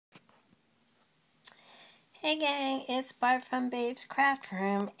Hey gang, it's Barb from Babe's Craft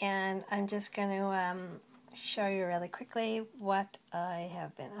Room, and I'm just going to show you really quickly what I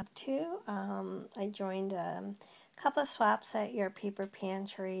have been up to. I joined a couple of swaps at your paper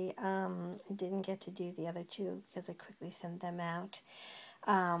pantry. I didn't get to do the other two because I quickly sent them out.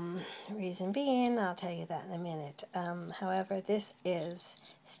 Reason being, I'll tell you that in a minute. However, this is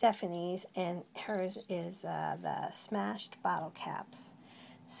Stephanie's, and hers is the smashed bottle caps.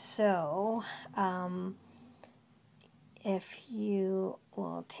 So, if you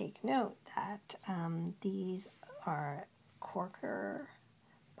will take note that these are corker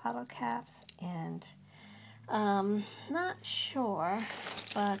bottle caps, and not sure,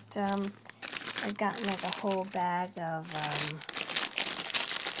 but I've gotten like a whole bag of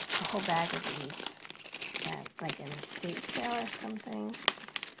these at like an estate sale or something,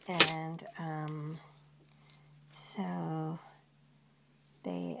 and so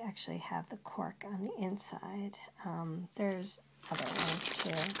they actually have the cork on the inside. There's other ones too.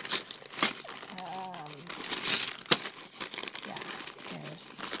 Yeah,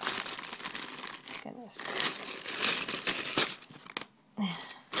 there's, goodness gracious.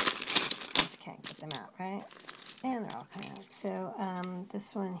 Just can't get them out, right? And they're all coming out. So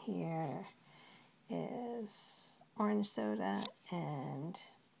this one here is orange soda, and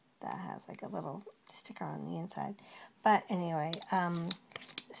that has like a little sticker on the inside. But anyway,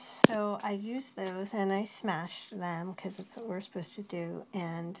 so I used those and I smashed them because that's what we're supposed to do.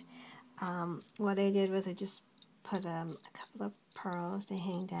 And what I did was I just put a couple of pearls to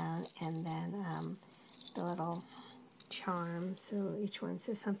hang down, and then the little charm, so each one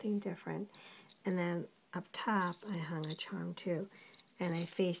says something different. And then up top I hung a charm too, and I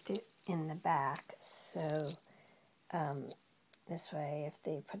faced it in the back, so this way if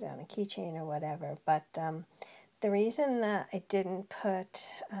they put it on a keychain or whatever. But the reason that I didn't put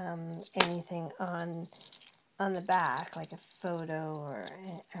anything on the back, like a photo or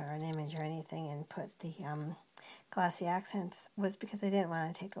an image or anything, and put the glossy accents, was because I didn't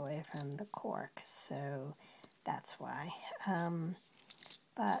want to take away from the cork, so that's why.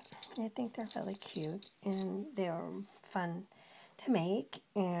 But I think they're really cute, and they're fun to make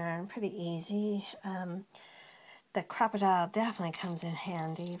and pretty easy. The crocodile definitely comes in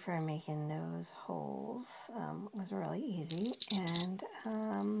handy for making those holes. It was really easy, and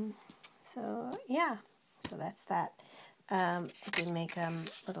so yeah, so that's that. I did make the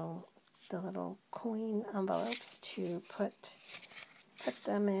little coin envelopes to put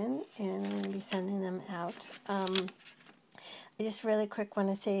them in, and I'm going to be sending them out. I just really quick want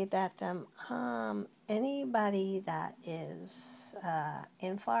to say that anybody that is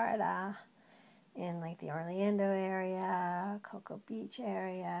in Florida, in like the Orlando area, Cocoa Beach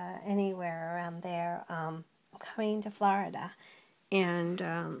area, anywhere around there, I'm coming to Florida, and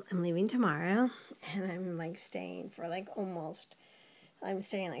I'm leaving tomorrow, and I'm like staying for like I'm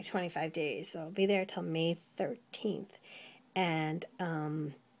staying like 25 days, so I'll be there till May 13th, and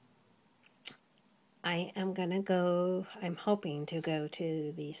I am gonna go, I'm hoping to go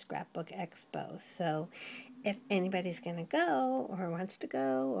to the Scrapbook Expo. So if anybody's gonna go or wants to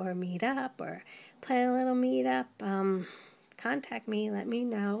go or meet up or plan a little meet up, contact me, let me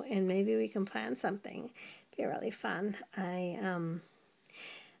know, and maybe we can plan something. Be really fun.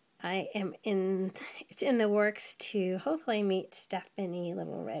 It's in the works to hopefully meet Stephanie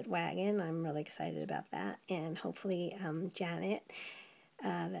Little Red Wagon. I'm really excited about that. And hopefully Janet,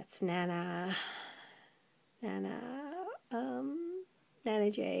 that's Nana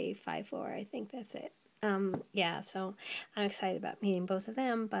J54, I think that's it. Yeah, so I'm excited about meeting both of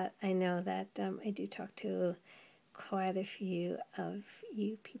them, but I know that I do talk to quite a few of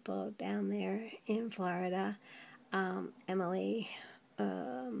you people down there in Florida. Emily,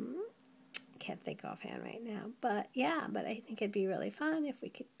 can't think offhand right now, but yeah, but I think it'd be really fun if we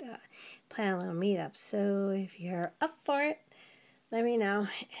could plan a little meetup. So if you're up for it, let me know,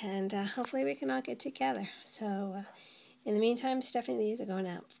 and hopefully we can all get together. So in the meantime, Stephanie, these are going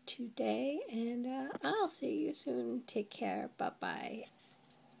out today, and I'll see you soon. Take care. Bye-bye.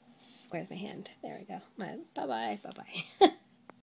 Where's my hand? There we go. Bye-bye. Bye-bye.